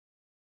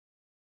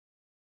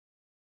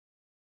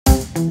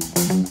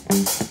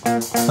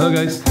Hello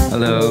guys.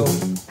 Hello.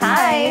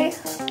 Hi.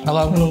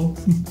 Hello. Hello.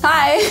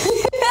 Hi.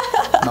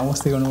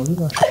 Namaste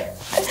गर्नु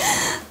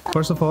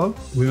First of all,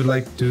 we would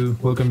like to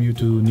welcome you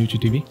to Newchi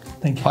TV.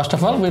 Thank you. First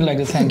of all, we'd like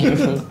to thank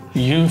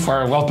you for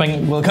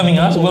welcoming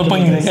us.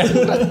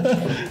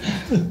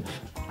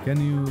 Can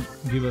you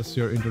give us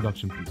your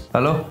introduction, please?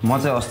 Hello, म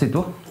चाहिँ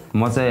अस्तित्व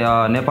म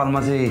चाहिँ नेपालमा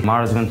चाहिँ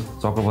महाराजगञ्ज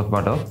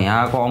चक्रपथबाट हो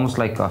यहाँको almost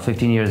like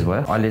 15 years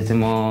भयो अहिले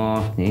चाहिँ म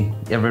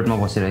एभरेटमा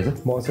बसिरहेको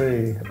छु म चाहिँ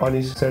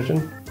अनिश शर्चन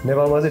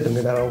नेपालमा चाहिँ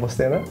ढुङ्गेधारामा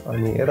बस्दैन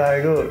अनि यता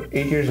आएको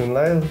 8 years हुन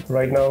लाग्यो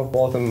राइट नाउ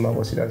बर्थनमा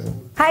बसिरहेको छु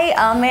हाई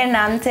मेरो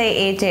नाम चाहिँ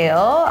एजे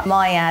हो म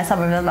यहाँ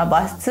सबरमलमा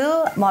बस्छु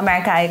म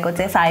अमेरिका आएको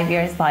चाहिँ 5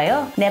 years भयो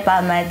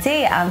नेपालमा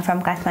चाहिँ आइ एम फ्रम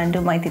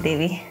काठमाडौँ मैती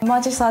देवी म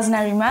चाहिँ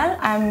सजना Rimal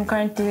I am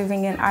currently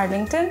living in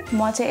आर्लिङटन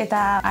म चाहिँ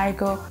यता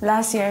आएको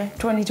लास्ट इयर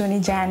 2020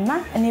 जानमा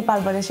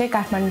नेपालबाट चाहिँ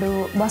काठमाडौँ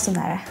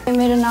वसुन्धरा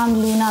मेरो नाम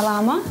लुना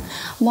लामा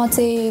म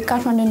चाहिँ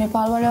काठमाडौँ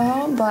नेपालबाट हो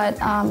but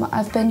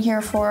I've been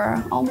here for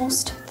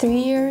almost 3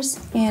 years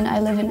and I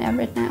live in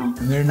Everett now.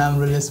 मेरो नाम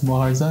रुलेश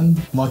महार्जन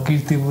म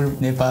कीर्तिपुर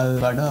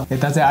नेपालबाट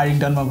यता चाहिँ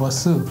आर्लिङटनमा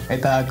बस्छु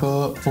यता आएको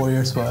 4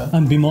 years भयो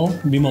I'm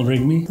Bimal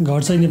Regmi.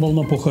 घर चाहिँ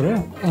नेपालमा Pokhara.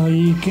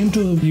 I came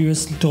to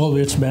US 12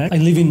 years back. I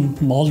live in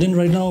Malden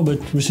right now but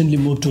recently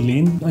moved to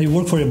Lean. I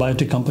work for a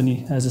biotech company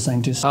as a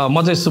scientist.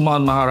 म चाहिँ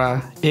सुमन महारा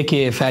एके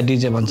फ्याट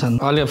डिजे भन्छन्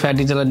अहिले fat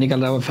डिजेलाई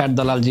निकालेर अब फ्याट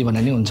दलालजी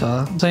भन्ने नि हुन्छ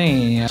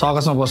चाहिँ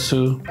अगस्टमा बस्छु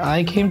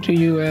आई केम टु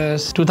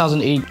US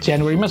 2008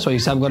 जनवरीमा सो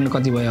हिसाब गर्नु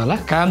कति भयो होला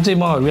काम चाहिँ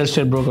म रियल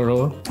एस्टेट ब्रोकर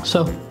हो so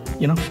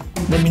you know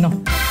let me know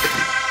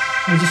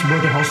I just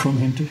bought a house from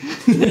him too.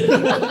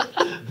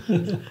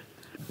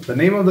 The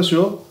name of the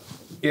show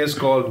is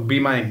called Be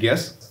My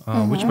Guest,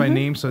 which by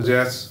name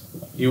suggests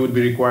you would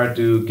be required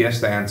to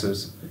guess the answers.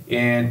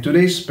 And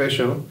today's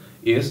special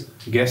is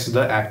Guess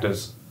the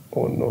Actors.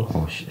 Oh no.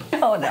 Oh shit.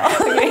 Oh no.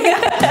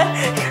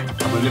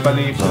 अब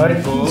नेपाली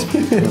फिल्मको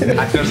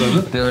एक्टर्सहरु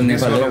त्यो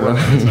नेपाली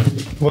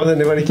म त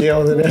नेपाली के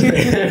आउँदैन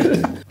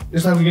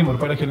यस्तो खालको गेमहरु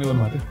पहिला खेल्ने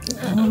गर्नु भएको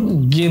थियो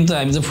गेम त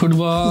हामी चाहिँ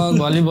फुटबल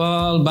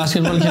भलिबल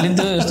बास्केटबल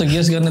खेलिन्थ्यो यस्तो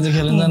गेस गर्ने त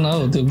खेलिँदैन हो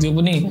त्यो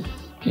पनि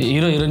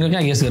हिरो हिरोइनले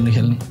कहाँ गेस गर्ने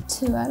खेल्ने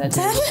 2 out of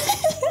 10.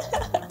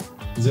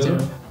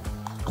 0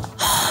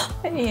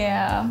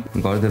 Yeah.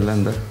 गर्दैला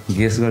नि त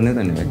गेस गर्ने त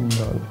नि भाइ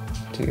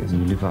ठिकै छ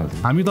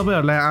हामी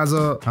तपाईहरुलाई आज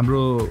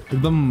हाम्रो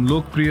एकदम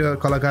लोकप्रिय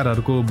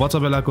कलाकारहरुको बच्चा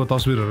बेलाको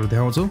तस्बिरहरु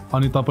देखाउँछौं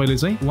अनि तपाईले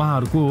चाहिँ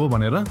उहाँहरुको हो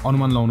भनेर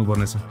अनुमान लगाउनु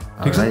पर्नेछ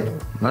ठीक छ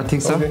ल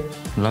ठीक छ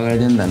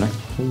लगाइदिनु त न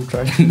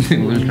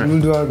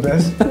we'll do our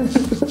best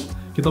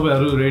के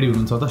तपाईहरु रेडी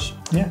हुनुहुन्छ त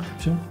Yeah,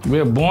 sure. We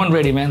are born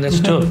ready man let's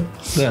do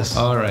yes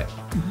all right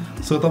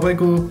so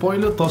तपाईको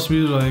पहिलो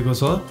तस्बिर रहेको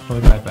छ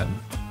तपाईको iPad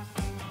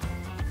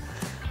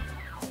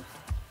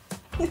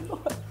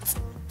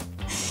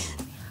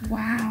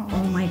Wow.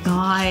 Oh my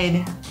god.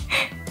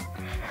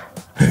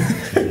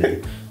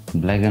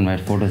 Black and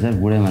white photo छ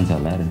बुढे मान्छे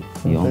होला रे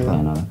यङ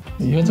भएन होला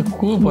यो त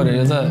को पर्यो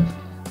यो त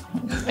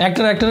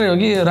एक्टरै हो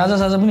कि राजा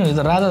साजा पनि हो यो त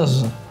राजा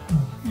जस्तो छ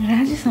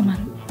Raji Saman.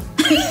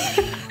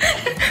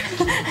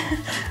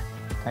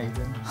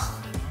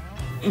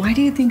 Why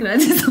do you think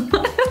Raji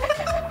Saman?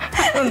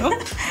 I don't know.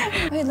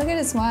 Wait, look at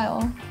his smile.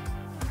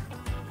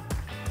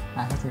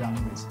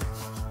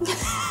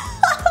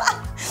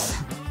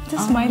 त्यो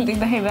स्माइल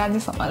देख्दाखेरि राजी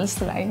समाल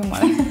जस्तो लाग्यो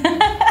मलाई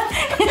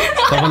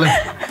तपाईलाई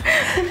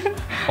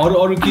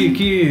अरु के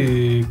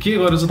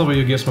गरेर चाहिँ तपाई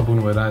यो गेस्टमा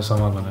पुग्नु भयो राज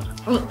समाल भनेर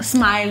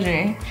Smile रे.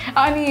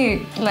 अनि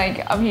लाइक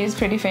अब ही इज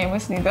प्रिटी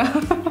फेमस नि त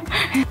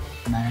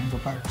Narayan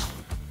Gopal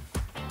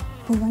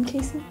Bhuvan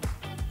Casey?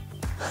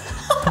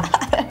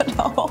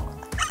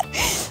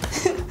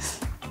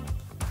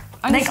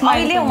 Like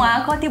अहिले उहाँ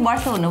कति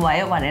वर्ष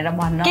हुनुभयो भनेर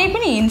भन्न केही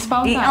पनि हिन्ट्स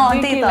पाउँछ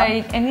त्यही त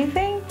like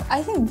anything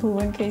I think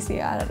Bhuvan Casey,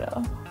 I don't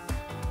know.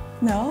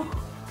 No?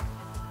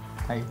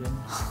 I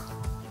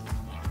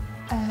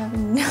have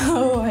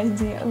no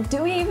idea. Do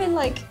we even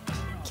like,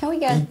 can we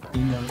get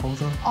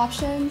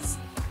options?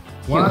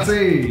 उहाँ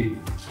चाहिँ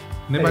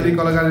नेपाली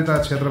कलाकारिता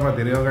क्षेत्रमा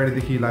धेरै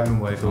अगाडिदेखि लाग्नु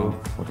भएको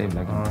फोटै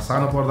ब्ल्याक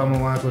सानो पर्दामा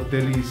उहाँको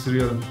टेली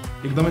सिरियल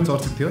एकदमै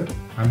चर्चित थियो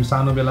हामी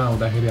सानो बेला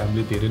हुँदाखेरि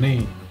हामीले धेरै नै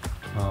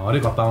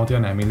हरेक हप्ता आउँथ्यो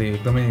अनि हामीले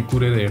एकदमै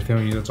कुरेर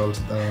हेर्थ्यौँ यो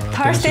चलचित्र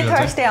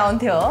थर्सडे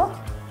आउँथ्यो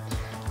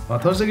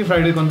थर्सडे कि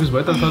फ्राइडे कन्फ्युज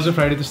भयो तर थर्सडे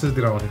फ्राइडे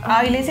त्यस्तोतिर आउँथ्यो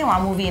अहिले चाहिँ उहाँ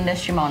मुभी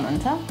इन्डस्ट्रीमा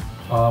हुनुहुन्छ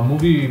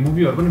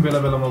मुभीहरु पनि बेला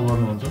बेलामा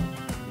गर्नुहुन्छ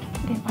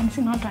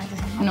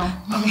No.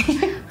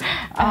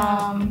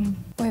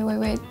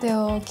 Wait. त्यो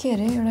के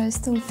अरे एउटा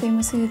यस्तो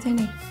फेमस उयो थियो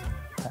नि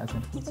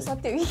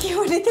सत्य के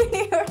भने थियो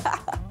नि एउटा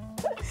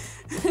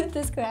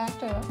त्यसको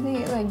actor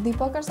like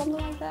Deepak or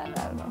something like that. I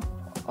don't know.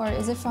 Or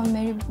is it from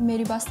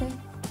Meri Baste?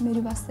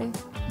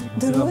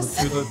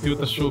 त्यो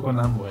त शोको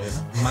नाम भयो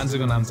हैन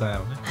मान्छेको नाम चाहिँ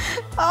आयो भने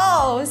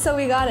Oh, so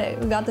we got it.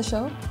 We got the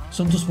show.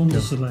 Santosh Pant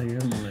जस्तो लाग्यो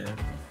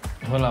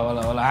मलाई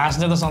होला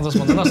हाँस्ने त सन्तोष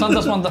पन्त ल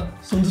सन्तोष पन्त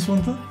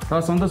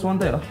सन्तोष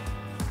पन्तै हो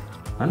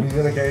He's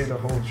gonna carry the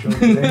whole show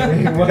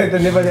today. मलाई त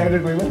नेपाली एक्टर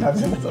कोही पनि थाहा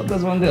छैन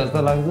सन्तोष पन्तै जस्तो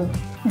लाग्छ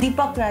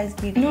Deepak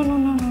Rajgiri. No.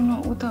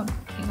 उ त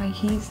like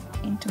he's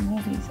into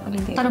movies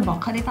अलिकति तर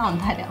भर्खरै त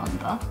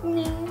अन्त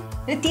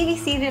टिभी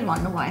सिरियल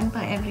भन्नु भयो नि त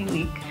एभ्री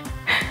विक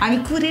हामी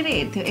कुरेर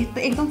हेर्थ्यो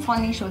एकदम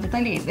फनी सो थियो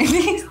तैँले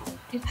हेर्दै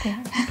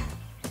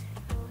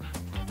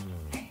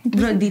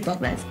Deepak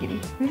Rajagiri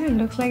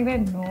looks like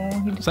that no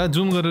सायद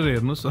जुम गरेर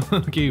हेर्नुस्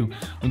के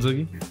हुन्छ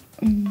कि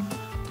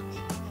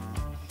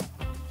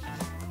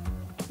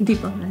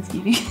Deepak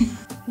Rajagiri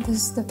this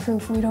is the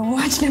proof we don't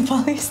watch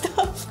Nepali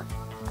stuff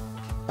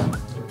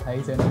I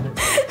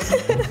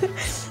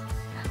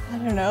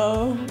don't know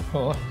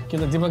हो के त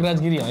दीपक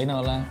राजगिरी होइन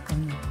होला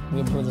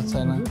यो प्रोजेक्ट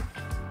छैन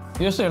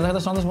यस्तो हेर्दा त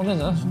सन्तोष मात्रै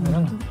छ हैन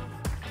न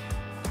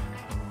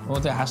हो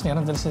त्यो हाँस्ने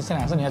हेर्न त्यसले चाहिँ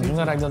हाँस्छ नि यहाँ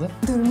झुङ्गा राख्दा त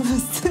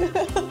Durmus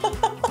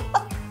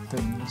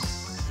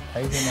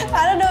I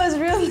don't know his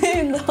real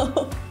name though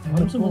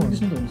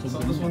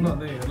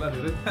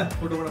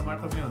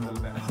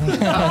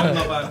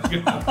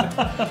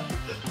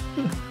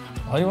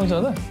Harivansh हो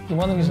त कि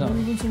मदन कृष्ण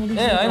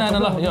ए होइन होइन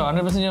ल यो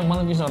 100% यो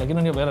मदन कृष्ण होला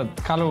किनभने यो भएर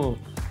कालो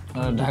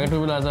ढाका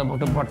टोपी लगाएर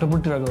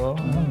भट्टपुटिरहेको हो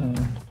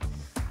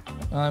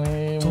अनि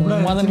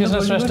Madan Krishna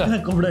Shrestha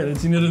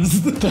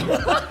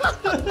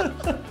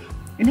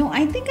No,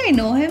 I think I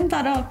know him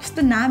तर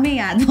कस्तो नामै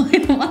याद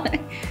भएन मलाई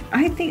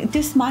I think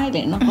त्यो स्माइल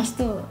हेर्न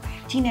कस्तो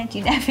चिना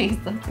फेस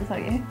त छ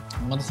के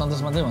म त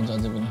सन्तोष मात्रै भन्छु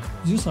अझै पनि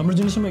यो हाम्रो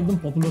जेनेरेसनमा एकदम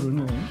पपुलर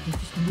हुनु हो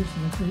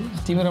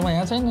तिमीहरूमा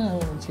यहाँ छैन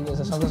ठिकै छ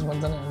सन्तोष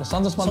पन्त नै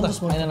सन्तोष पन्त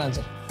फाइनल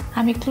आन्सर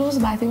हामी क्लोज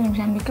भएको थियो भने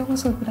हामी के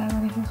कसको कुरा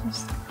गरेको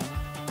कस्तो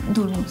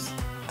दुर्मुस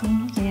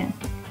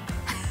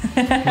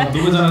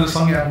दुवैजनाले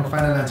सँगै आफ्नो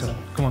final answer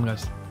com on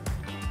guys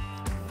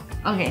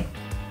Okay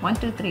 1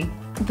 2 3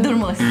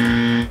 दुर्मुस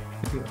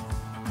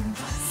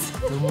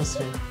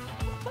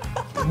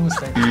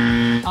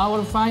Our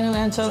final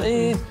answer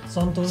is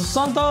Santosh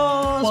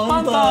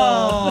Panta.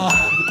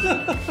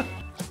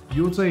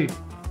 यो चाहिँ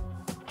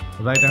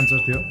राइट आन्सर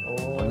थियो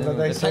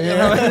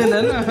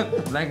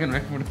ब्ल्याक एन्ड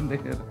व्हाइट फोटो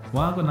देखेर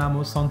उहाँको नाम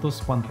हो सन्तोष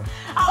पन्त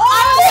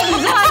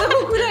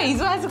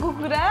हिजो आजको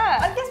कुरा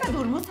अनि त्यसमा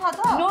दुर्मुस छ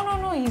त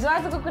नो हिजो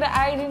आजको कुरा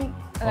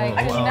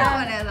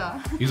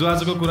हिजो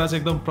आजको कुरा चाहिँ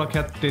एकदम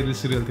प्रख्यात टेली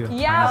सिरियल थियो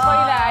या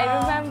पहिला I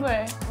remember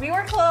We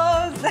were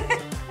close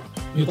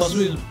यो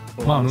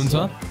तस्बिरमा हुनुहुन्छ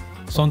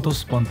सन्तोष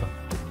पन्त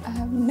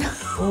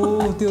ओ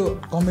त्यो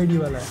कमेडी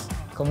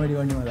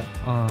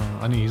गर्नेवाला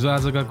अनि हिजो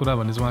आजका कुरा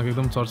भन्ने चाहिँ उहाँको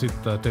एकदम चर्चित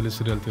टेली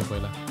सिरियल थियो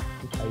पहिला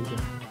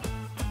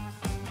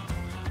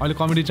अहिले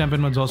कमेडी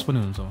च्याम्पियनमा जज पनि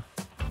हुन्छ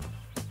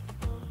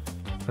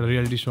एउटा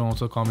रियालिटी सो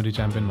आउँछ कमेडी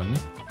च्याम्पियन भन्ने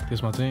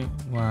त्यसमा चाहिँ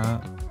उहाँ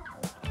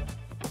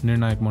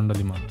निर्णायक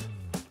मण्डलीमा हुन्छ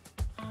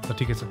त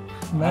ठिकै छ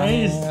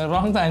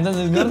रङ त हामी त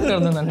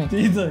गर्दैन नि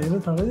त्यही त हेर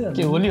थाहा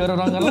के होली हो र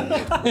रङ गर्न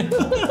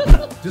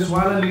त्यस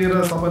उहाँलाई लिएर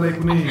तपाईँलाई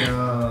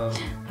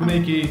कुनै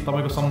केही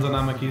तपाईँको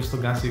सम्झनामा के यस्तो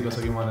गाँसिएको छ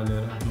कि उहाँलाई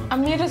लिएर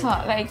मेरो छ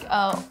लाइक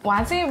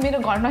उहाँ चाहिँ मेरो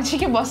घर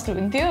नजिकै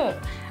बस्नुहुन्थ्यो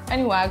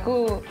अनि उहाँको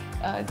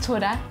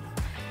छोरा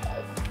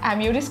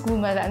हामी एउटै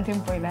स्कुलमा जान्थ्यौँ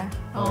पहिला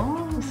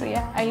so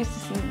yeah I used to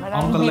see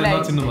अङ्कललाई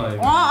नचिन्नु भयो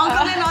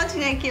अङ्कललाई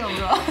नचिने के हो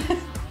ब्रो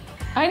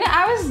होइन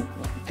I was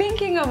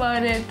thinking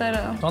about it तर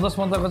सन्तोष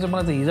पन्तको चाहिँ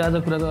मलाई त हिजो आज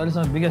कुरा त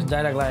अहिलेसम्म बिगेस्ट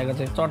डाइलग लागेको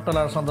चाहिँ चट्ट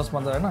लाएर सन्तोष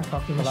पन्त होइन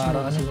टक्क लाएर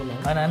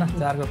होइन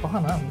चारको पख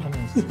न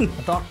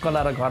टक्क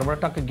लाएर घरबाट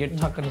टक्क गेट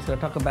ठक्क निस्केर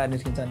टक्क बाहिर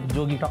निस्किन्छ अनि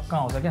जोगी टक्क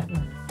आउँछ क्या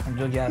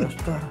जोगी आएर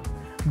यस्तो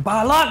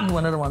बालक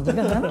भनेर भन्छ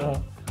क्या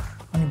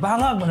अनि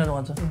बालक भनेर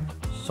भन्छ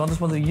सन्तोष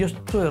पन्त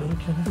यस्तो हेर्नु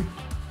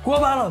को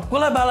बालक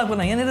कसलाई बालक भन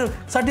यहाँनिर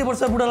 60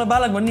 वर्ष बुढालाई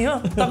बालक भन्ने हो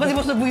त कति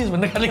वर्ष पुगिस्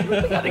भन्ने खालि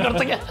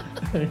गर्छ क्या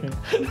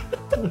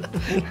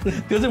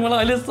त्यो चाहिँ मलाई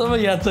अहिलेसम्म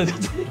याद छ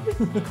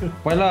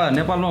पहिला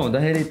नेपालमा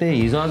हुँदाखेरि त्यही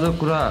हिजो आज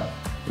कुरा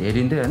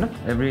हेरिन्थ्यो होइन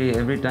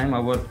एभ्री टाइम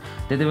अब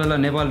त्यति बेला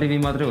नेपाल टिभी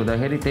मात्रै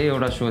हुँदाखेरि त्यही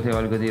एउटा सो थियो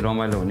अलिकति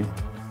रमाइलो हुने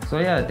सो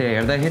या त्यो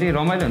हेर्दाखेरि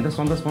रमाइलो हुन्थ्यो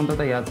सन्तोष पन्त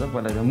त याद छ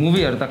पहिला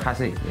मुभीहरू त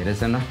खासै हेरेको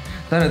छैन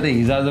तर त्यो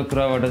हिजो आजको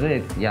कुराबाट चाहिँ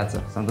याद छ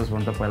सन्तोष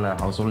पन्त पहिला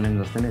हाउस होल्ड नेम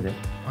जस्तै नै थियो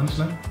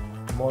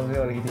म चाहिँ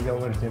अलिकति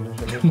यङ्गर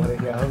जेनेरेसनले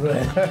पढेको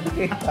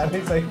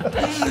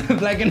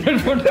ब्ल्याक एन्ड व्हाइट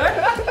फोटो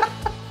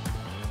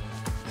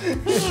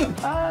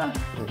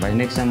भाइ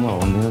नेक्स्ट टाइम म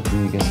भन्दिनँ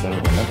तिमी गेस गरेर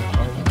होला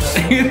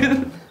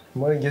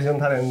मैले गेस गर्न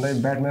थालेँ भने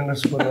ब्याटम्यान र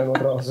सुपरम्यान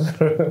मात्र आउँछ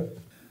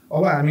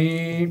अब हामी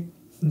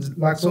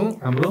लाग्छौँ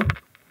हाम्रो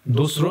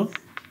दोस्रो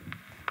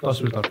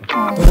तस्बिरतर्फ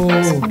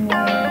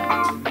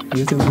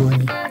यो चाहिँ भयो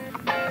नि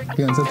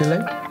के भन्छ त्यसलाई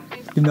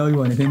तिमीले अघि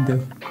भनेको नि त्यो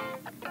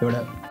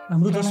एउटा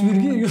हाम्रो तस्बिर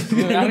के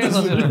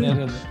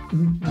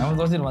हाम्रो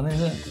तस्बिर भन्दै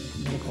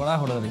कडा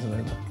फोटो रहेछ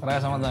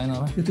रायोसम्म त होइन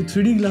होला त्यो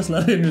 3D ग्लास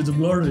लगाएर हेर्नु चाहिँ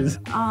ब्लर रहेछ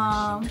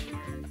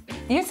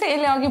यो चाहिँ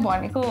यसले अघि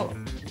भनेको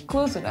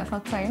क्लोज हुन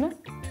सक्छ होइन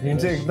हिँड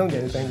चाहिँ एकदम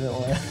धेरै चाहिन्छ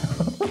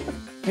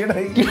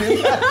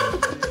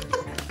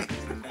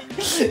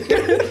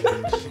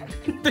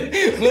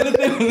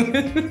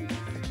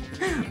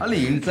अलि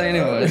हिँड चाहिने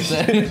भएछ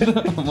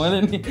मैले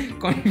नि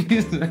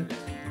कन्फ्युज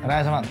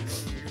रायोसम्म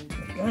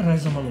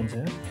रायोसम्म हुन्छ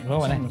हो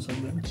भने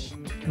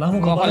लामो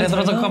कपाल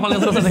यत्रो छ कपाल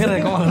यत्रो छ देखेर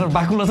कपाल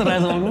बाक्लो छ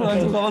रायोसम्मको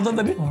कपाल छ त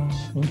नि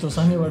हुन्छ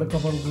सानैबाट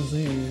कपालको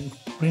चाहिँ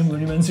प्रेम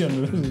गर्ने मान्छेहरू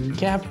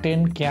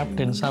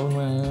क्याप्टेन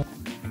साबुनमा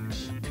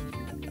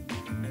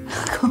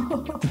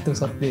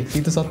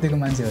तितो सत्यको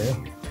मान्छे हो यो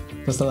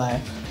जस्तो लाग्यो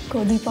को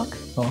दीपक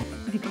हो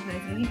दीपक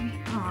राजगिरी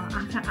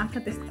आँखा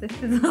त्यस्तो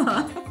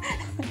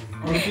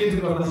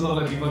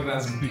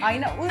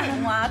होइन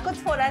उहाँको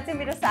छोरा चाहिँ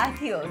मेरो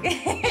साथी हो कि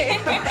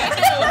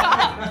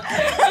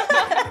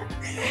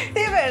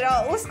त्यही भएर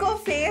उसको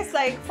फेस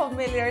लाइक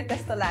फेमिलियर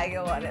त्यस्तो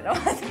लाग्यो भनेर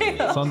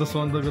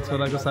सन्तोषको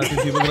छोराको साथी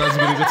दीपक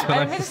राजगिरीको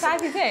छोरा मेरो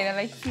साथी चाहिँ होइन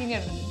लाइक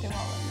सिनियर हुनुहुन्थ्यो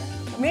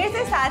मेरो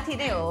चाहिँ साथी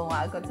नै हो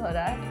उहाँको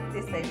छोरा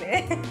त्यसैले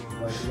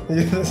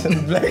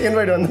ब्ल्याक एन्ड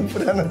व्हाइट भन्दा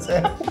पुरानो छ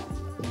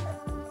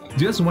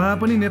जस उहाँ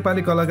पनि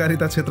नेपाली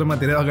कलाकारिता क्षेत्रमा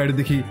धेरै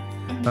अगाडिदेखि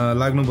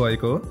लाग्नु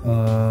भएको हो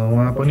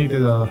उहाँ पनि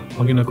त्यो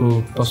अघिनको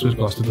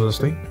तस्विरको अस्तित्व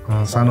जस्तै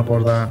सानो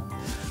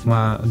पर्दामा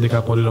देखा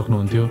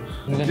परिराख्नुहुन्थ्यो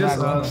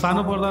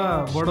सानो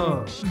पर्दाबाट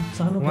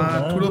उहाँ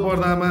ठुलो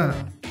पर्दामा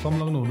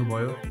संलग्न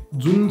हुनुभयो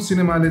जुन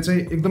सिनेमाले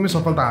चाहिँ एकदमै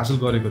सफलता हासिल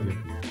गरेको थियो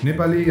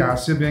नेपाली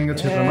हास्य व्यङ्ग्य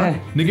क्षेत्रमा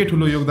निकै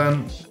ठुलो योगदान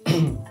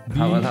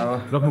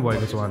राख्नु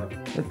भएको छ उहाँले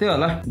त्यो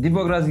होला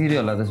दीपक राजगिरी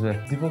होला त्यसो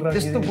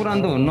त्यस्तो पुरानो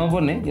त हुनु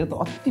नपर्ने यो त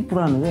अति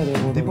पुरानो छ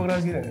दीपक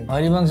राजगिरी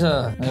हरिवंश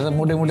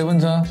मोटे मोटे पनि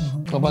छ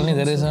कपाल नै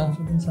धेरै छ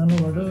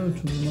सानोबाट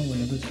ठुलोमा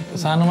भनेपछि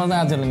सानोमा त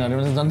आचार्य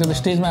हरिवंश जन्त्यो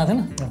स्टेजमा आएको थिएन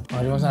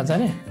हरिवंश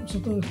आचार्य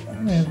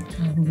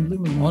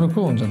अरू को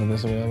हुन्छ त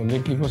त्यसो भए अब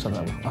लेखी को छ त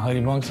अब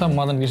हरिवंश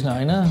मदन कृष्ण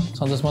होइन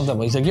सन्तोष मत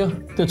भइसक्यो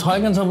त्यो 6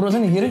 एकान सब्रो छ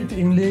नि के रे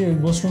यिनले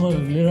बस्नुमा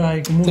लिएर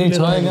आएको त्यही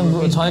 6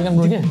 एकान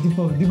ब्रो के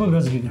दीपक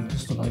राजगिरी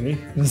जस्तो लाग्यो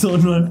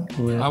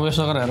अब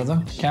यसो गरेर हेर त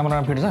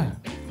क्यामेरामा फिट छ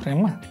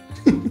फ्रेममा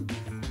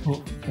हो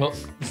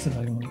त्यस्तो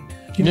लाग्यो मलाई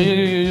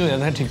यो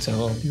हेर्दा ठिक छ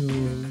हो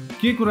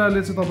के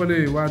कुराले चाहिँ तपाईँले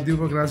वा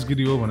दीपक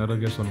राजगिरी हो भनेर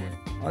गेस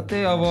गर्नुभयो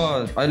त्यही अब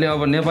अहिले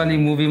अब नेपाली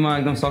मुभीमा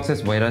एकदम सक्सेस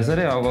भइरहेछ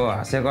रे अब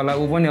हास्यकला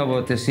ऊ पनि अब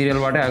त्यो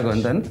सिरियलबाटै आएको हो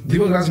नि त होइन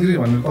दीपक राजगिरी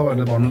भनेर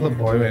तपाईँहरूले भन्नु त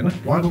भयो होइन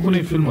उहाँको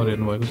कुनै फिल्महरू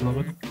हेर्नुभएको छ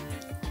तपाईँले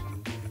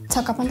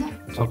छक्का पन्जा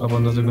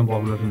चाहिँ एकदम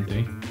पपुलर फिल्म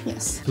थियो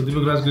यस त्यो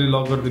दीपक राजगिरी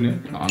लक गरिदिने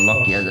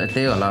लकी आज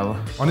त्यही होला अब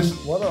अनिस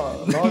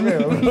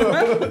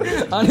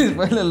अनिस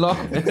पहिले लक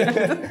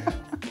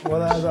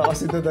मलाई आज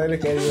अस्तित्व दाइले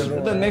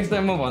क्यारियर नेक्स्ट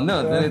टाइम म भन्दै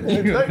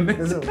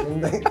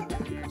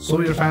so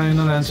your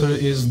final answer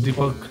is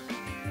Deepak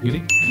Giri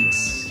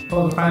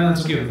final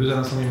answer के हो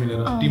दुईजनासँग मिलेर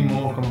टिममा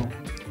कम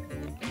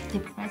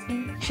Deepak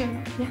Rajagiri sure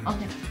yeah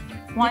okay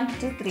 1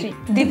 2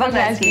 3 Deepak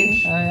Rajagiri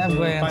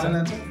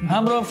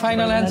हाम्रो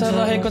फाइनल एन्सर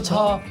रहेको छ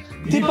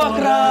दीपक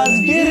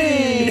राजगिरी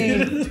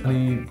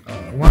अनि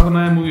उहाँको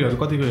नयाँ मुभीहरू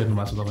कतिको हेर्नु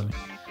भएको छ तपाईँले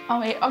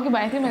अघि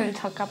भनेको थिएँ मैले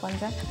छक्का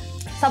पन्जा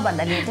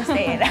सबभन्दा ले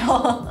जस्तै हेर हो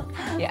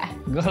या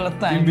गलत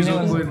त हामी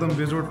बिजोको एकदम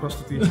बेजोड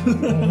प्रस्तुति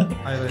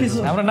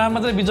हाम्रो नाम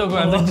मात्रै बिजोको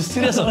हामी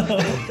सिरियस हो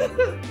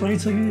पनि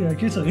छ कि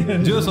के छ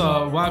जो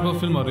उहाँको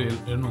फिल्महरू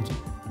हेर्नुहुन्छ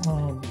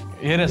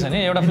हेरेछ नि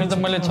एउटा फिल्म त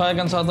मैले 6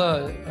 एकान छ त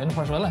होइन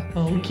फर्स्ट वाला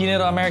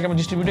किनेर अमेरिकामा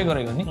डिस्ट्रिब्युटै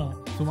गरेको नि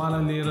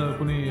सुमालाई लिएर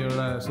कुनै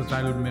एउटा यस्तो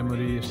चाइल्डहुड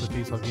मेमोरी यस्तो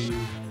केही छ कि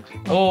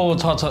ओ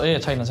छ ए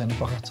छैन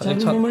पक्का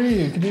छ मेमोरी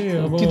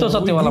तितो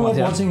सत्यवाला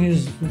माथि वाचिङ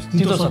हिज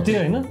तितो सत्य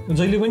हैन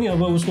जहिले पनि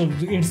अब उसको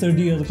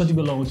 8:30 कति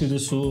बेला आउँथ्यो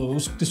त्यो सो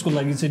त्यसको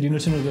लागि चाहिँ डिनर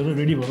सिनर गरेर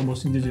रेडी भएर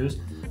बसिन्थ्यो जस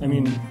आई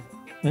मिन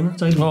हैन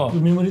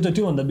चाइल्डहुड मेमोरी त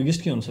त्यो भन्दा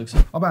बिगेस्ट के हुन सक्छ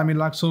अब हामी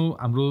लाग्छौँ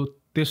हाम्रो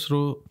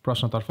तेस्रो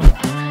प्रश्नतर्फ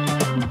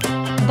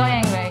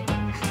दयाङ राई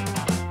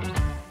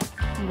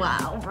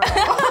वाउ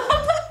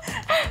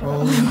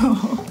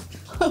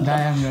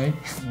दायाङ राई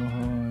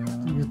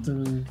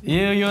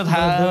यो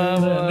थाहा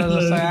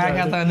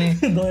आँखा त नि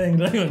दयाङ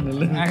राई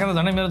भन्नेले आँखा त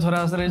झन् मेरो छोरा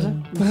जस्तो रहेछ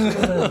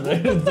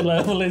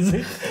मलाई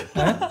चाहिँ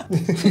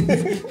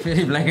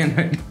फेरि ब्ल्याक एन्ड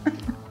व्हाइट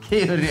के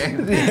हो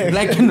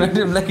ब्ल्याक एन्ड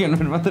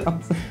व्हाइट मात्र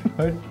आउँछ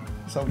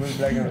सबै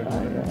ब्ल्याक एन्ड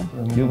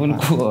व्हाइट यो पनि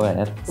को हो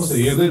यार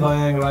हेर्दै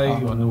दयाङ राई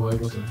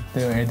भन्नुभएको छ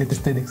त्यो हेर्दै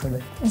त्यस्तै देख्छ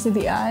Is it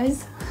the eyes?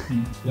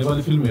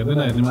 Nepali film हेर्दैन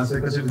हेर्ने मान्छे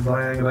एकैचोटि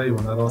दयाङ राई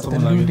भनेर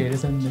अचम्म लाग्यो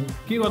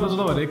के गर्दा चाहिँ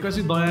तपाईँहरू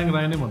एकैचोटि दयाङ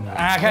राई नै भन्नु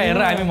आँखा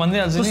हेरेर हामी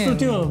भनिदिइहाल्छ नि जस्तो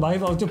त्यो भाइ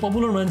त्यो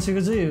पपुलर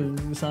मान्छेको चाहिँ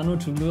सानो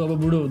ठुलो अब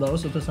बुढो हुँदा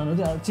होस् अथवा सानो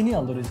चाहिँ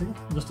चिनिहाल्दो रहेछ कि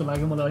जस्तो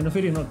लाग्यो मलाई होइन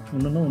फेरि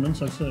हुन नहुन पनि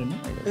सक्छ होइन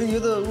यो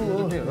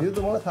त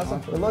मलाई थाहा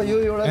छ ल यो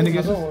एउटा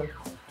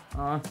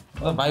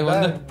भाइ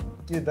भन्दा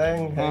के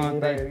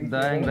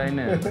दायाङ राई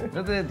नै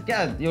क्या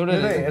एउटा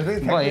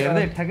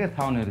हेर्दै ठ्याक्कै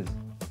थाहा हुने रहेछ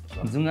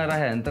जुङ्गा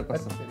राख्यो भने त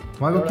कस्तो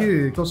उहाँको के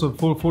कसो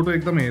फोटो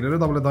एकदम हेरेर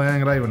तपाईँले दयाङ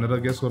राई भनेर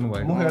गेस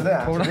गर्नुभयो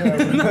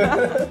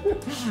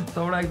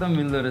तौडा एकदम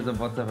मिल्दो रहेछ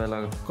बच्चा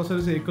बेलाको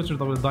कसरी चाहिँ एकैचोटि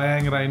तपाईँले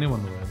दयाङ राई नै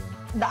भन्नुभयो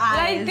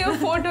लाइक त्यो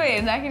फोटो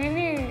हेर्दाखेरि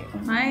नि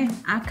है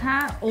आँखा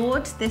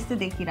ओठ त्यस्तो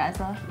देखिरहेछ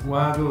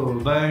उहाँको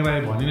दयाङ राई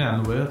भनि नै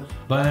हाल्नुभयो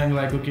दयाङ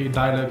राईको केही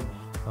डायलग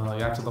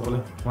याद छ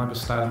तपाईँलाई उहाँको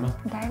स्टाइलमा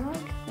डायलग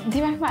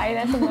दिमागमा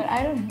आइरहेको छ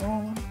आई डोन्ट नो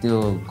त्यो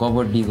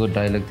कबड्डीको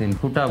डायलग थियो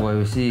खुट्टा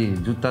भएपछि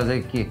जुत्ता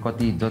चाहिँ के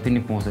कति जति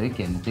नै पाउँछ है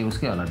के चाहिँ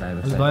उसकै होला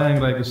डायलग दयाङ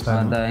राईको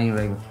स्टाइल दयाङ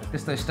राईको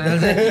त्यस्तो स्टाइल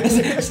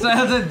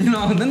चाहिँ दिनु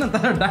आउँदैन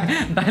तर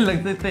डायलग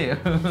चाहिँ त्यही हो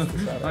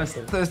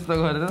यस्तो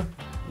गरेर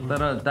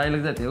तर डायलग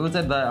चाहिँ थियो ऊ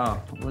चाहिँ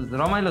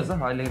रमाइलो छ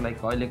अहिले लाइक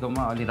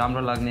अहिलेकोमा अलि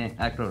राम्रो लाग्ने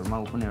एक्टरहरूमा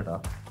ऊ पनि एउटा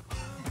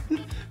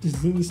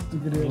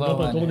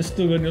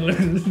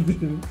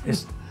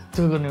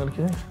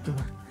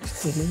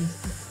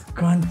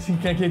कान्छी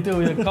के त्यो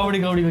कबड्डी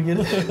कबड्डीको के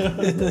अरे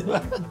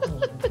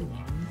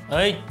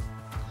है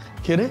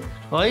के अरे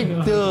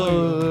है त्यो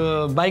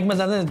बाइकमा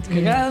जाँदा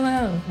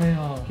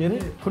के अरे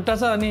खुट्टा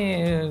छ अनि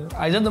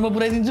आइज नि त म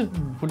पुऱ्याइदिन्छु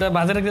खुट्टा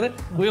भाँचेर के अरे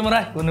उयोमा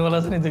राख भन्नेवाला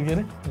छ नि त्यो के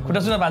अरे खुट्टा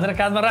सुना भाँचेर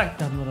काँधमा राख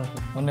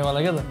भन्नेवाला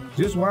क्या त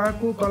जस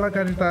उहाँको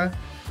कलाकारिता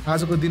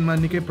आजको दिनमा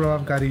निकै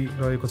प्रभावकारी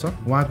रहेको छ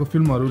उहाँको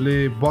फिल्महरूले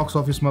बक्स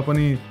अफिसमा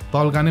पनि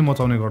तल्का नै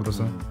मचाउने गर्दछ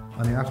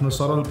अनि आफ्नो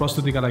सरल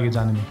प्रस्तुतिका लागि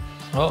जानिने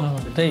हो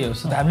त्यही हो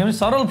हामीले पनि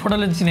सरल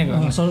फोटोले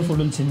चिनेको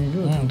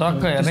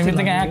टक्क हेर्ने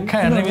बित्तिकै आँखा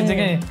हेर्ने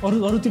बित्तिकै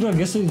अरूतिर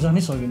गेस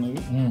जानै सकेन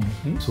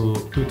कि सो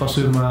त्यो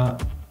तस्विरमा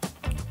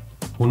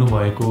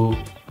हुनुभएको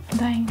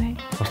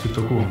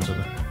अस्तित्व को हुन्छ त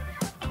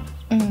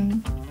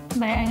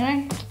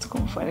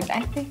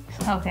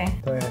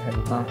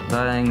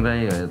दयाङ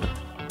राई हो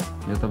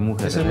यो त मुख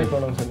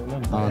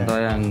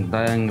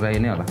दयाङ राई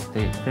नै होला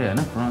त्यही होइन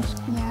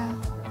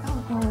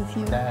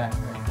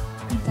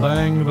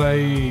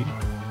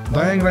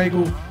दयाङ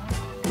राईको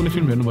कुनै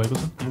फिल्म हेर्नुभएको छ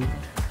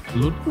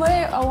लुट मैले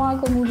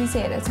उहाँको मुभी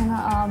चाहिँ हेरेको छैन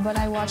but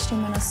I watch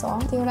him in a song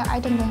त्यो एउटा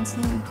आइटम डान्स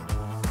नि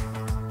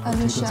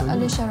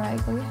अलिशा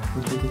राईको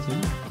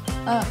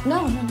नो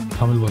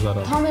तमिल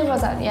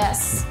बजार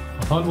यस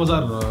तमिल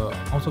बजार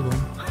आउँछ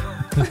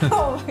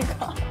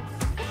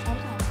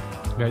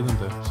गाइदिनु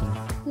त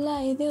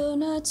लाइदेऊ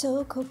न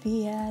चोखो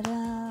पियारा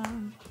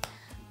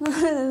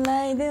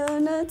लाइदेऊ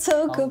न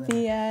चोखो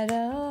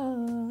पियारा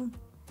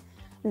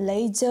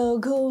लैजाऊ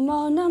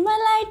घुमाउन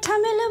मलाई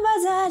तमिल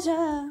बजार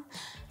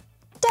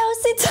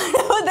टाउसी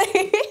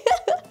चढाउँदै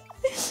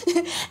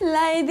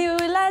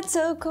लाइदेऊला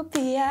चोखो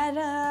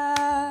पियारा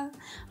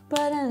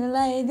परन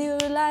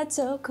लाइदेऊला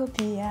चोखो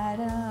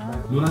पियारा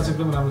लुना चाहिँ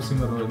एकदम राम्रो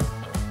सिङ्गर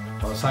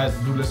हो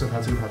सायद रुलेस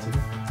थाहा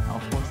छ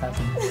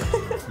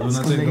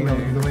लुना चाहिँ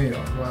एकदमै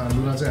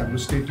लुना चाहिँ हाम्रो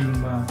स्टेट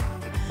ट्युनमा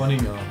पनि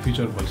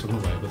फिचर भइसक्नु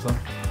भएको छ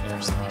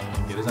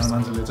धेरैजना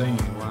मान्छेले चाहिँ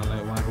उहाँलाई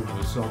उहाँको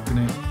भोइस अति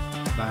नै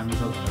दामी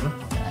छ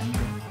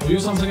भनेर यो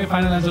सँगसँगै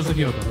फाइनल एन्सर चाहिँ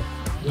के हो त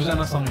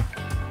दुईजना सँगै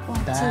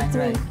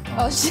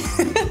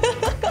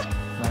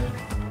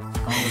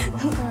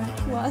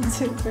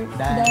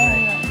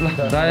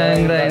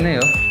दयाङ राई नै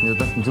हो यो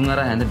त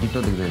जुङ्गारा खाँदा डिटो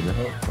देख्दैछ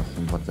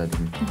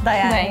बच्चादेखि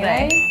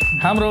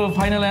हाम्रो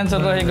फाइनल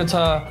एन्सर रहेको छ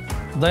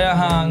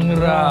Dayahang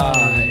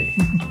Rai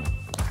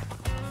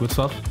good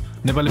sir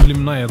Nepali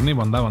film नहेर्ने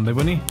भन्दै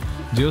पनि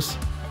जे होस्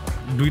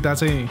दुईटा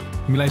चाहिँ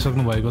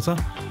मिलाइसक्नु भएको छ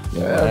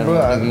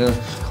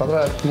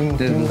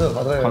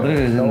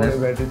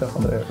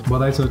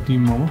बधाई छ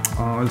टिममा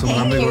अहिलेसम्म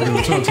राम्रै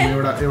गरिदिएको छ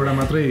एउटा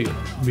मात्रै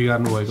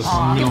बिगार्नु भएको छ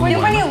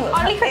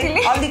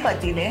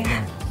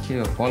के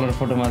हो कलर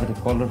फोटो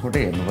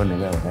हेर्नुपर्ने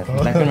क्या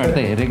ब्ल्याक एन्ड व्हाइट त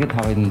हेरेकै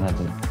थाहा पाइदिनु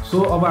थाहा सो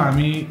अब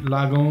हामी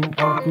लागौँ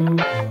अर्को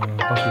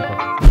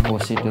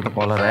तस्विर त्यो त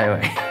कलर आयो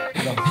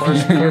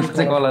यो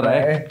चाहिँ कलर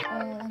आयो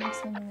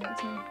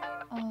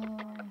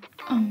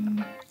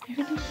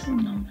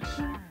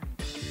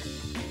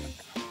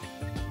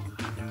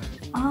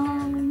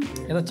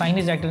यो त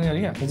चाइनिज एक्टर नै हो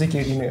क्या यो चाहिँ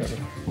केटी नै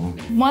हो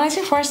मलाई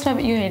चाहिँ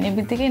फर्स्टमा यो हेर्ने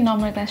बित्तिकै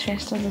नम्रता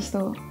श्रेष्ठ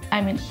जस्तो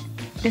आई मिन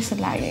त्यस्तो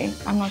लाग्यो आइ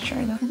एम नट श्योर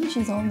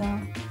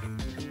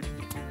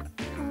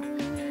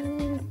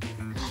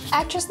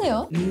एक्ट्रेस नै हो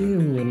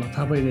ए ल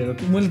थाहा पाइदिएर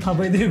मैले थाहा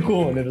पाइदिएको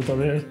भनेर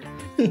तपाईँ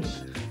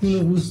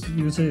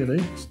यो चाहिँ हेर है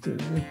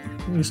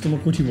यस्तोमा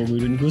कोठी भएको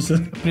हिरोइन को छ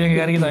प्रियङ्का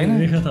कार्की त होइन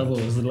रेखा थापा हो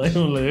जस्तो लाग्यो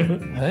मलाई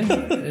है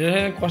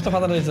ए कस्तो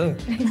फाता रहेछ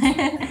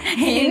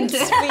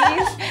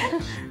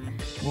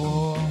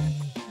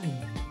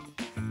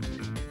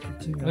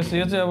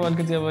यो चाहिँ अब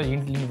अलिकति अब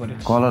हिन्ट लिनु पर्यो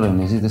कलर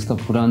भने चाहिँ त्यस्तो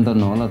पुरानो त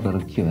नहोला तर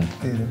के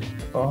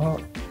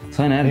भयो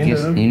छैन यार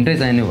हिन्टै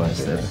चाहिने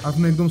भयो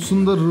आफ्नो एकदम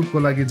सुन्दर रूपको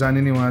लागि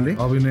जानिने उहाँले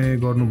अभिनय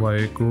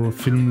गर्नुभएको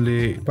फिल्मले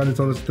नेपाली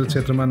चलचित्र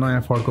क्षेत्रमा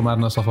नयाँ फड्को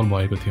मार्न सफल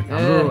भएको थियो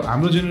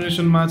हाम्रो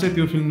जेनेरेसनमा चाहिँ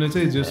त्यो फिल्मले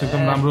चाहिँ जे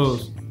एकदम राम्रो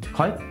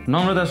खै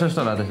नम्रता श्रेष्ठ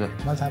लाग्दैछ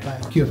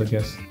के हो त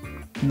क्यास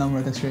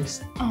नम्रता श्रेष्ठ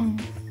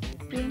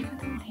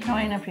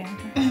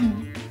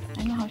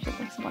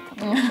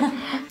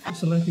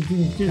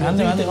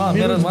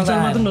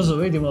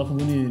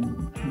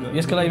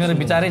यसको लागि मेरो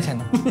विचारै छैन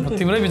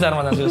तिम्रै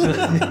विचारमा जान्छु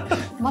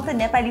म त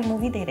नेपाली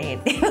मुभी धेरै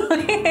हेर्थेँ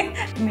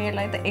मेरो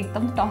लागि त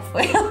एकदम टफ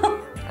भयो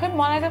खै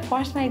मलाई त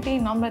फर्स्टमा त्यही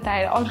नम्रता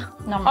आएर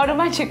अरू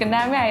मान्छेको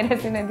नामै आएर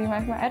छैन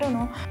दिमागमा आएर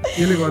न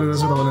यसले गरेर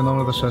चाहिँ तपाईँले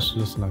नम्रता श्रेष्ठ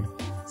जस्तो लाग्यो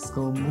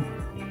यसको मुख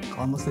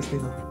अलमोस्ट त्यस्तै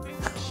छ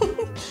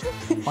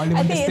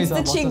I think it's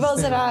the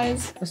cheekbones and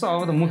eyes. यस्तो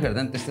अब त मुख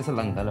हेर्दा नि त्यस्तै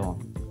लाग्नु थाल्यो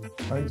म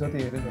जति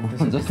हेरेँ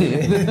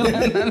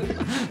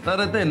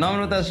तर त्यही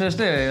नम्रता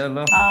श्रेष्ठै हो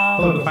ल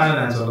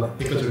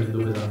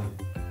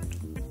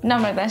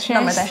नम्रता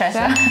श्रेष्ठ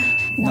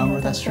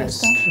नम्रता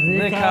श्रेष्ठ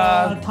रेखा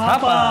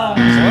थापा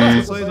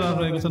सही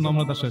जवाब रहेको छ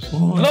नम्रता श्रेष्ठ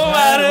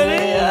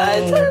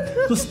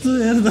कस्तो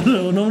हेर्दा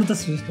नम्रता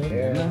श्रेष्ठ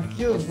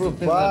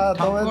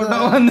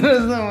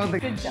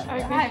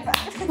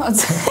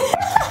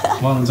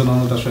भन्नुहुन्छ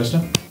नम्रता श्रेष्ठ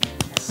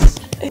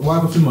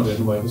उहाँको फिल्महरू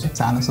हेर्नु भएको छ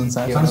सानो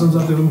संसार सानो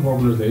संसार त्यो पनि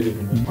पपुलर थियो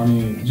है अनि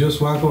जस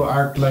उहाँको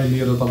आर्टलाई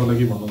लिएर तपाईँलाई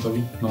के भन्नुहुन्छ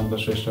कि नन्द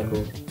श्रेष्ठको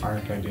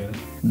आर्टलाई लिएर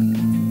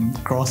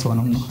क्रस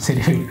भनौँ न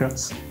सेलिब्रिटी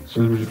क्रस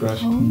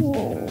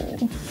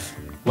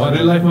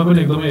रियल लाइफमा पनि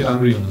एकदमै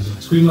राम्रै हुनुहुन्छ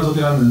स्क्रिनमा जति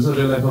राम्रो हुन्छ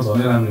रियल लाइफमा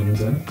झनै राम्रो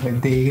हुनुहुन्छ होइन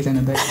देखेकै छैन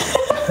त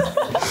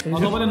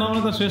तपाईँले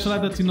नम्रता श्रेष्ठलाई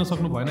त चिन्न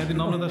सक्नु भएन यदि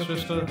नम्रता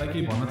श्रेष्ठलाई के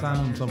भन्न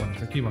चाहनुहुन्छ भने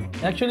चाहिँ के भन्नु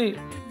एक्चुअली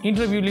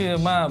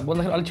इन्टरभ्यूमा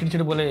बोल्दाखेरि अलिक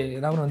छिटो बोले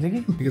राम्रो हुन्थ्यो कि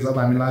ठिकै छ अब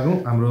हामी लागौँ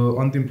हाम्रो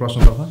अन्तिम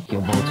प्रश्नतर्फ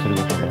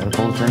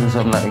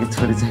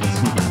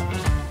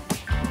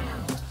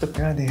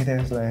कहाँ देखेर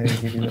जस्तो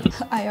लाग्यो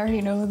I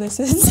already know who this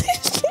is.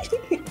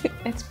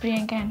 It's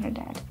Priyanka and her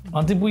dad.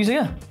 अन्तिम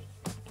पुगिसक्यो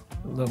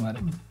ल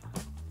मारे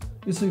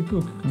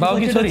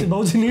बाउकी छोरी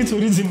बाउजी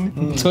छोरी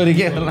चिन्ने छोरी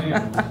के होला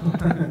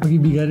अघि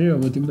बिगारेर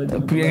अब तिमीलाई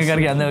प्रियङ्का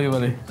कार्की हान्दै अघि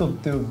बोले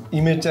त्यो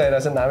इमेज चाहिँ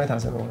आइरहेको छ नामै थाहा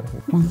छैन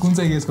मलाई कुन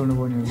चाहिँ गेस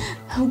गर्नुपर्ने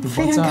हो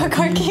Priyanka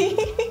Karki.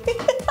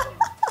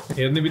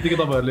 हेर्ने बित्तिकै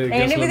तपाईँहरूले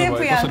हेर्ने बित्तिकै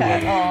प्रियङ्का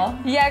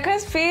Yeah,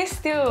 because face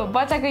त्यो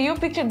बच्चाको यो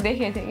पिक्चर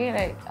देखेको थिएँ कि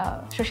लाइक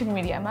सोसियल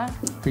मिडियामा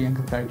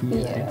Priyanka Karki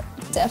Yeah,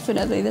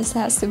 definitely this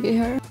has to be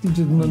her.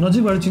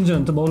 नजिकबाट चिन्छ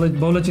भने त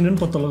बाउलाई चिन्न नि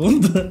पत्ता लगाउनु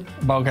त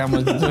बाउ काम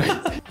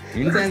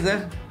हिँड्छ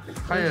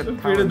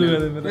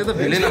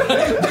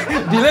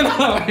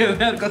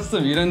कस्तो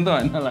भिलेन त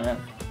होइन होला यार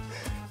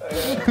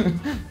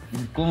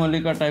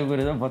कोमलिका टाइपको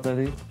रहेछ बच्चा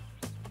चाहिँ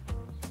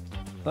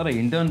तर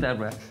हिँड्थ्यो नि त्यहाँ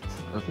प्रायः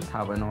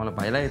थाहा भएन मलाई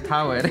भाइलाई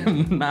थाहा भयो अरे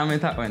नामै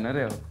थाहा भएन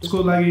अरे यसको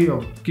लागि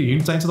के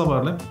हिन्ट चाहिन्छ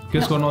तपाईँहरूलाई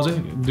केस गर्नु अझै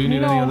दुई यो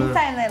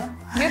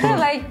त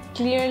लाइक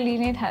क्लियरली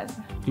नै थाहा छ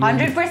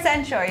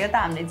 100% sure यो त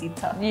हामीले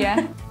जित्छ या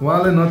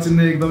उहाँलाई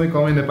नचिन्ने एकदमै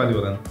कमै नेपाली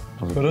होला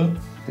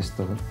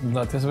त्यस्तो हो ल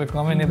त्यसो भए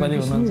कमै नेपाली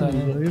हुनुहुन्छ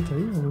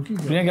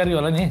प्रियङ्का कार्की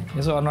होला नि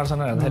यसो अनुहार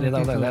सनुहार हेर्दाखेरि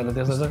यताउता हेर्दा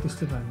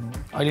त्यस्तो छ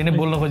अहिले नै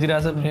बोल्न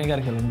खोजिरहेको छ प्रियङ्का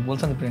कार्की खेल्नु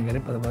बोल्छ नि प्रियङ्का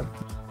कार्की पदपर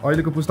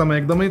अहिलेको पुस्तामा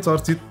एकदमै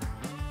चर्चित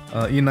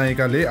यी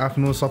नायिकाले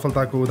आफ्नो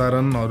सफलताको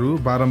उदाहरणहरू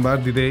बारम्बार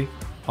दिँदै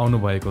आउनु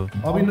भएको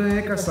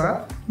अभिनयका साथ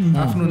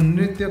आफ्नो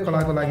नृत्य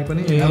कलाको लागि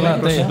पनि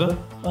प्रसिद्ध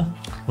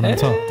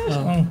हुनुहुन्छ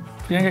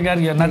प्रियङ्का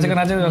कार्की नाचेको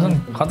गर्छ नि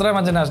खतरा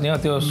मान्छे नाच्ने हो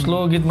त्यो स्लो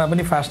गीतमा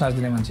पनि फास्ट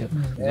नाच्दिने मान्छे हो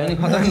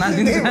खतरा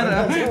नाचिदिन्छ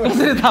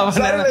कसरी थाहा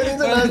भएन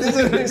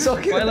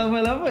पहिला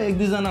पहिला पो एक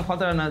दुईजना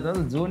खतरा नाच्छ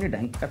जो नि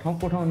ढ्याङ्का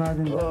ठाउँको ठाउँ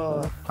नाचिदिन्छ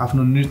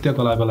आफ्नो नृत्य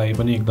कलाको लागि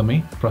पनि एकदमै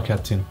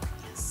प्रख्यात छिन्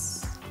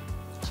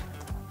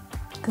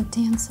Good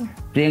dancer.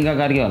 प्रियङ्का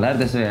कार्की होला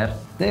त्यसो यार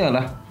त्यही होला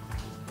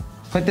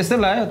खै त्यस्तै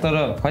लाग्यो तर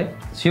खै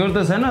स्योर त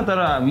छैन तर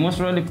मोस्ट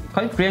प्रोबब्ली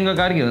खै प्रियङ्का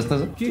कार्की जस्तो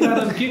छ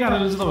के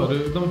कारणले चाहिँ तपाईँहरू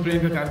एकदम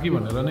प्रियङ्का कार्की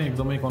भनेर नै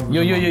एकदमै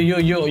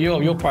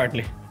यो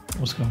पार्टले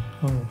उसको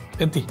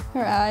यति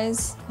Her eyes,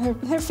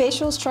 her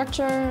facial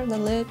structure, the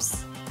lips,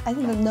 I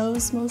think the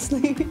nose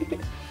mostly,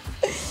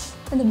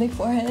 and the big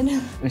forehead.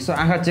 यसो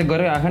आँखा चेक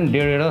गरेँ आँखा नि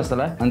डेढ जस्तो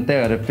लाग्यो अनि त्यही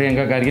भएर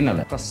प्रियङ्का कार्की नै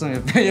होला कस्तो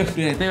त्यही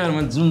भएर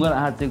मैले जुम गरेर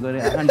आँखा चेक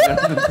गरेँ आँखा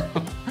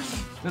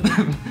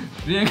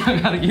प्रियङ्का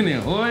कार्की नै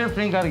हो यो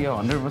प्रियङ्का कार्की हो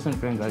 100%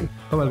 प्रियङ्का कार्की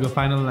तपाईँहरूको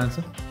फाइनल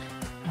आन्सर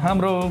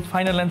हाम्रो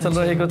फाइनल एन्सर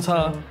रहेको छ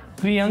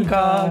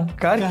प्रियङ्का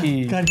कार्की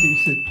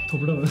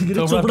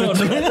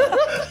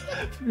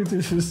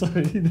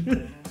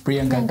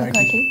प्रियङ्का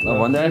कार्की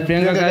भन्दा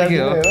प्रियङ्का कार्की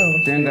हो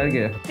प्रियङ्का कार्की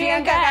हो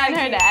Priyanka and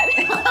her dad.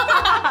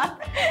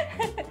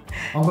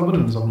 Uncle पनि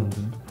हुन सक्नुहुन्छ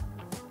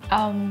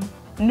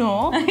No.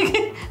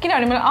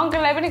 किनभने मैले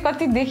अङ्कललाई पनि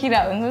कति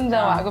देखिरहेको हुन्छ नि त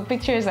उहाँको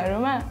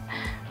पिक्चर्सहरूमा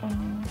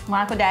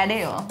उहाँको ड्याडै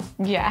हो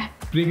या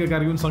प्रियङ्का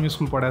कार्की पनि सँगै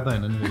स्कुल पढाए त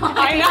होइन नि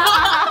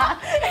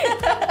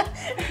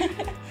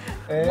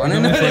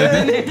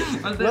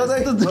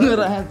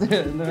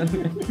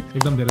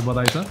एकदम धेरै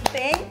बधाई छ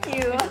थ्याङ्क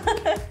यू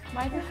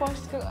मैले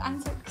फर्स्टको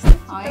आन्सर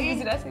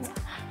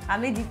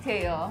हामीले जित्थ्यो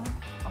यो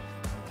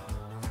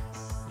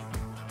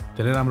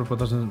धेरै राम्रो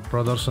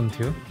प्रदर्शन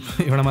थियो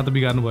एउटा मात्र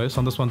बिगार्नु भयो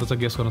सन्तोष पन्त चाहिँ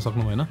गेस गर्न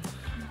सक्नु भएन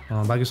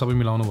बाँकी सबै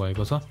मिलाउनु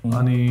भएको छ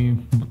अनि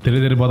धेरै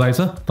धेरै बधाई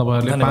छ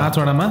तपाईँहरूले 5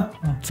 वटामा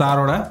 4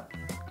 वटा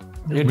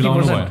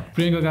मिलाउनु भयो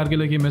प्रियङ्का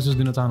कार्कीले के मेसेज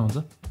दिन चाहनुहुन्छ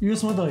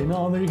युएसमा त होइन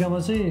अमेरिकामा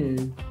चाहिँ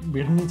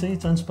भेट्ने चाहिँ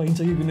चान्स पाइन्छ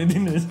कि कुनै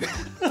दिन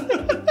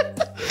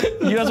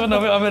युएसमा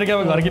नभए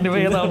अमेरिकामा घर किन्ने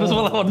भयो यता आउनुहोस्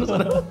मलाई भन्नुहोस्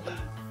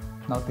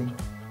Nothing.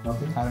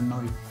 I don't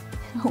know you.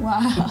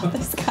 Wow,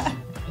 this guy.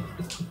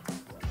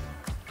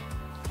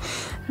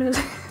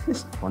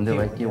 भन्दै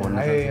भाइ के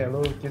भन्नु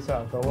हेलो के छ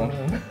हालखबर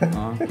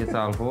के छ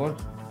हालखबर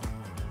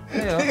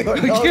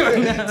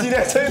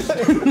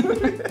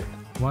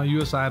उहाँ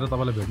युएस आएर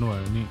तपाईँलाई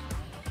भेट्नुभयो भने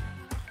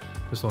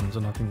त्यस्तो हुन्छ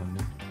नथिङ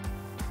भन्ने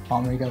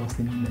अमेरिका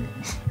बस्दिनु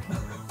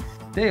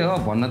त्यही हो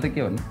भन्न त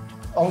के भन्नु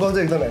अङ्कल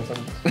चाहिँ एकदम ह्यान्डसम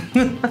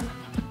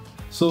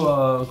सो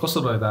कस्तो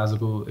भयो त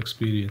आजको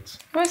एक्सपिरियन्स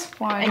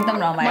एकदम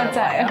रमाइलो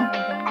भयो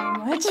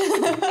Much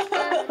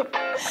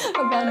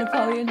about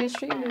Nepali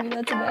industry, maybe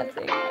that's a bad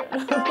thing.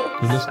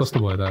 रिलेस कस्तो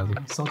भयो त आज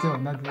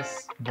सोच्योभन्दा बेस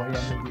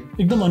भइहाल्यो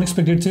एकदम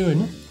अनएक्सपेक्टेड थियो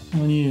होइन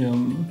अनि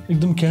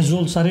एकदम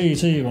क्याजुअल साह्रै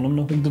चाहिँ भनौँ न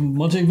एकदम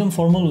म चाहिँ एकदम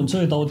फर्मल हुन्छ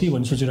यताउति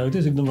भन्ने सोचिरहेको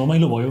थिएँ एकदम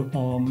रमाइलो भयो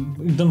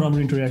एकदम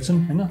राम्रो इन्टरेक्सन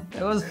होइन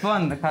इट वाज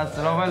फन खास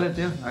रमाइलो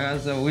थियो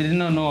वी डिड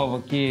नट नो अब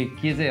के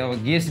चाहिँ अब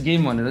गेस गेम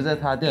भनेर चाहिँ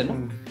थाहा थियो होइन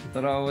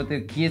तर अब त्यो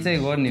के चाहिँ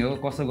गर्ने हो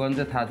कसो गर्ने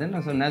चाहिँ थाहा थिएन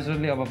सो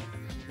नेचुरली अब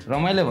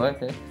रमाइलो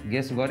भयो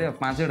गेस गऱ्यो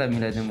 5वटा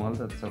मिलाइदिएँ मैले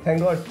त थ्याङ्क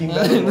गड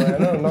तिनवटा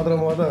भएन नत्र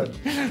म त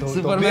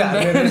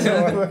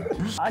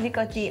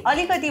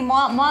अलिकति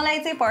मलाई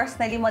चाहिँ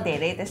पर्सनली म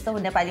धेरै त्यस्तो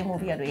नेपाली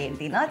मुभीहरू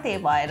हेर्दिनँ त्यही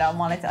भएर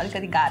मलाई चाहिँ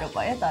अलिकति गाह्रो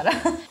भयो तर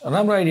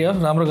राम्रो आइडिया हो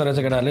राम्रो गरेर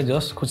चाहिँ केटाहरूले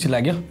जस खुसी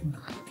लाग्यो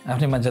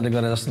आफ्नै मान्छेले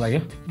गरेर जस्तो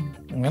लाग्यो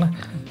होइन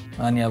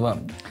अनि अब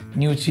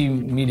न्युची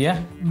मिडिया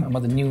म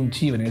त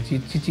न्युची भनेको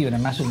चिची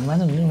भनेर मासु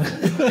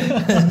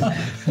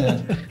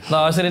ल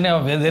यसरी नै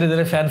अब धेरै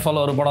धेरै फ्यान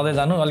फलोहरू बढाउँदै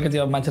जानु अलिकति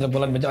अब मान्छेले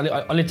बोलाउने भने चाहिँ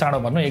अलिक चाँडो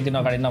भन्नु एक दिन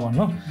अगाडि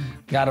नभन्नु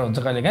गाह्रो हुन्छ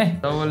कहिले काहीँ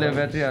तपाईँले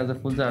ब्याट्री आज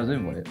फुल चार्जै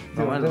भयो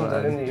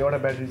एउटा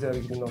ब्याट्री चाहिँ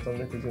अलिकति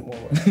नचल्ने त्यो चाहिँ म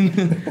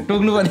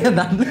टोक्नु पर्ने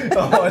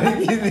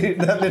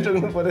दाँतले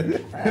टोक्नु पर्यो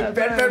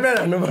प्याट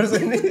हान्नुपर्छ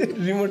नि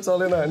रिमोट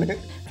चलेन भने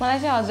मलाई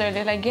चाहिँ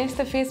हजुरहरूले लाइक गेस्ट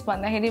द फेस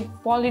भन्दाखेरि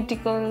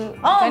पोलिटिकल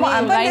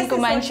लाइनको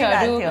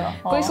मान्छेहरू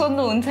कोही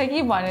सोध्नुहुन्छ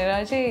कि भनेर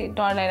चाहिँ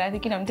डर लागिरहेको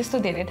थियो किनभने त्यस्तो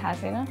धेरै थाहा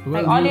छैन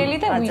अलिअलि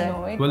त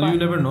well you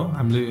never know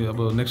हामीले अब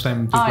next time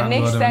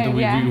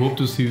we hope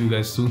to see you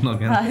guys soon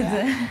again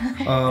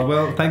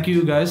well thank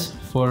you guys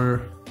for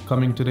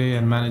coming today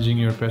and managing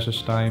your precious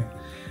time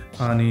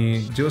अनि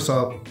जो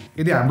सब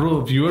यदि हाम्रो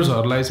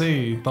भ्युअर्सहरूलाई चाहिँ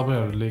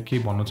तपाईँहरूले के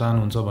भन्न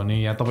चाहनुहुन्छ भने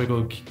या तपाईँको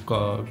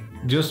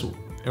जस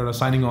एउटा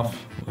साइनिङ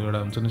अफ एउटा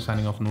हुन्छ नि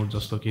साइनिङ अफ नोट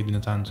जस्तो के दिन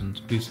चाहनुहुन्छ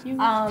प्लिज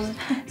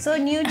सो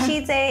न्युची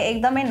चाहिँ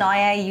एकदमै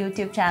नयाँ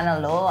युट्युब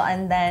च्यानल हो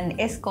एन्ड देन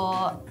यसको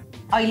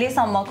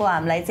अहिलेसम्मको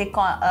हामीलाई चाहिँ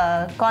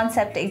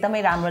कन्सेप्ट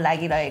एकदमै राम्रो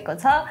लागिरहेको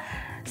छ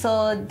सो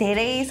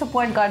धेरै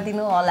सपोर्ट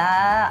गरिदिनु होला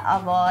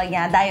अब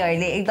यहाँ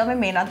दाइहरूले एकदमै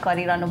मेहनत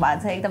गरिरहनु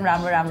भएको छ एकदम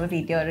राम्रो राम्रो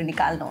भिडियोहरू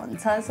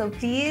निकाल्नुहुन्छ so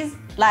please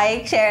like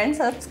share and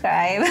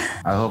subscribe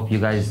I hope you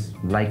guys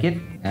like it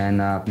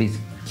and please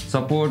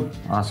support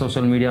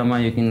social media ma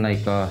you can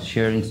like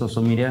share in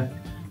social media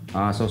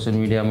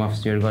ma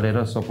share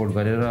garera support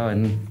garera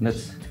and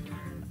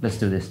let's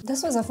do this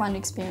was a fun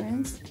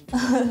experience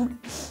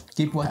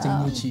keep watching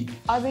Newchi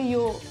अझै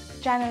यो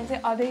channel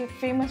चाहिँ अझै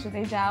famous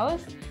हुँदै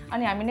जाओस्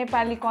अनि हामी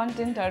नेपाली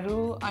कन्टेन्टहरू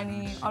अनि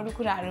अरू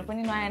कुराहरू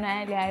पनि नयाँ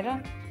नयाँ ल्याएर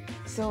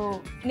सो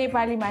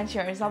नेपाली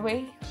मान्छेहरू सबै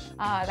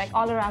like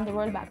all around the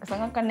world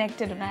भएकोसँग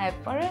connected हुन हेल्प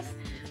गरोस्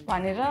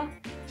भनेर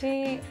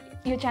चाहिँ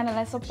यो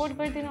च्यानललाई सपोर्ट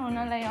गरिदिनु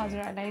हुनलाई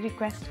हजुरहरूलाई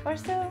रिक्वेस्ट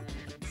गर्छु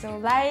सो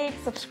लाइक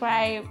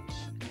सब्सक्राइब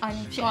अनि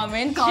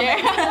कमेन्ट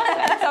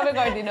सबै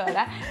गरिदिनु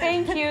होला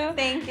थ्याङ्क यू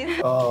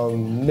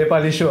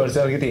नेपाली सोहरू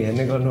चाहिँ अलिकति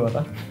हेर्ने गर्नु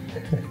होला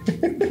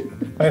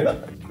होइन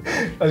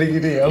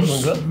अलिकति हेल्प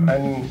हुन्छ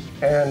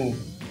एन्ड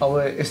अब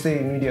यस्तै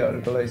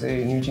मिडियाहरूको लागि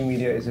चाहिँ न्युची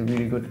media is a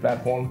very good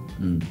platform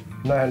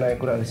नयाँ नयाँ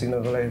कुराहरू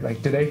सिक्नको लागि लाइक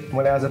टुडे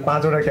मैले आज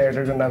 5वटा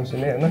क्यारेक्टरको नाम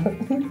सुनेँ होइन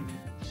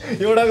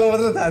एउटाको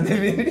मात्र थाहा थियो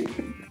फेरि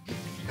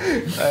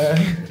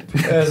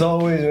as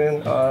always man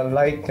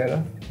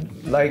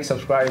like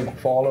subscribe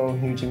follow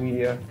Newchi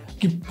Media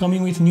keep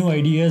coming with new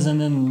ideas and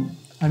then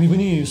हामी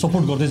पनि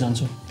सपोर्ट गर्दै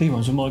जान्छौँ त्यही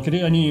भन्छु म के अरे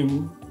अनि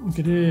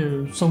के अरे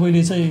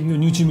सबैले चाहिँ यो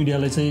न्युची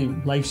मिडियालाई चाहिँ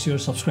लाइक सेयर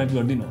सब्सक्राइब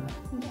गरिदिनु होला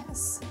yes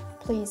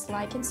please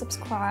like and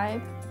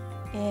subscribe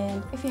and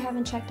if you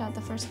haven't checked out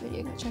the first video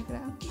go check it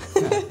out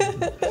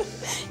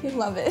you'll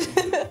love it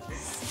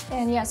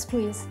and yes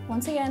please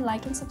once again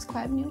like and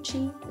subscribe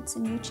Newchi it's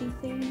a Newchi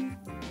thing.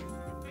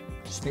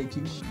 Stay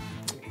tuned.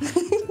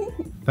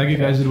 Thank you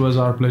guys. It was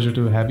our pleasure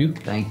to have you.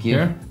 Thank you.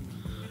 Here.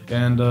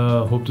 And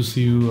hope to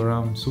see you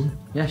around soon.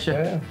 Yeah, sure.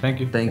 Yeah. Thank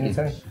you. Thank you.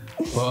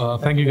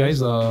 Thank you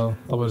guys.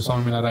 तपाईहरु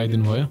समय मिलाएर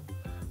आइदिनु भयो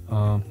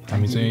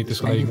हामी चाहिँ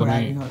त्यसको लागि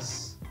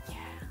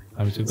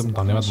एकदमै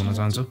धन्यवाद भन्न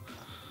चाहन्छौँ.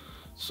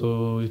 So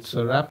it's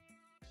a wrap.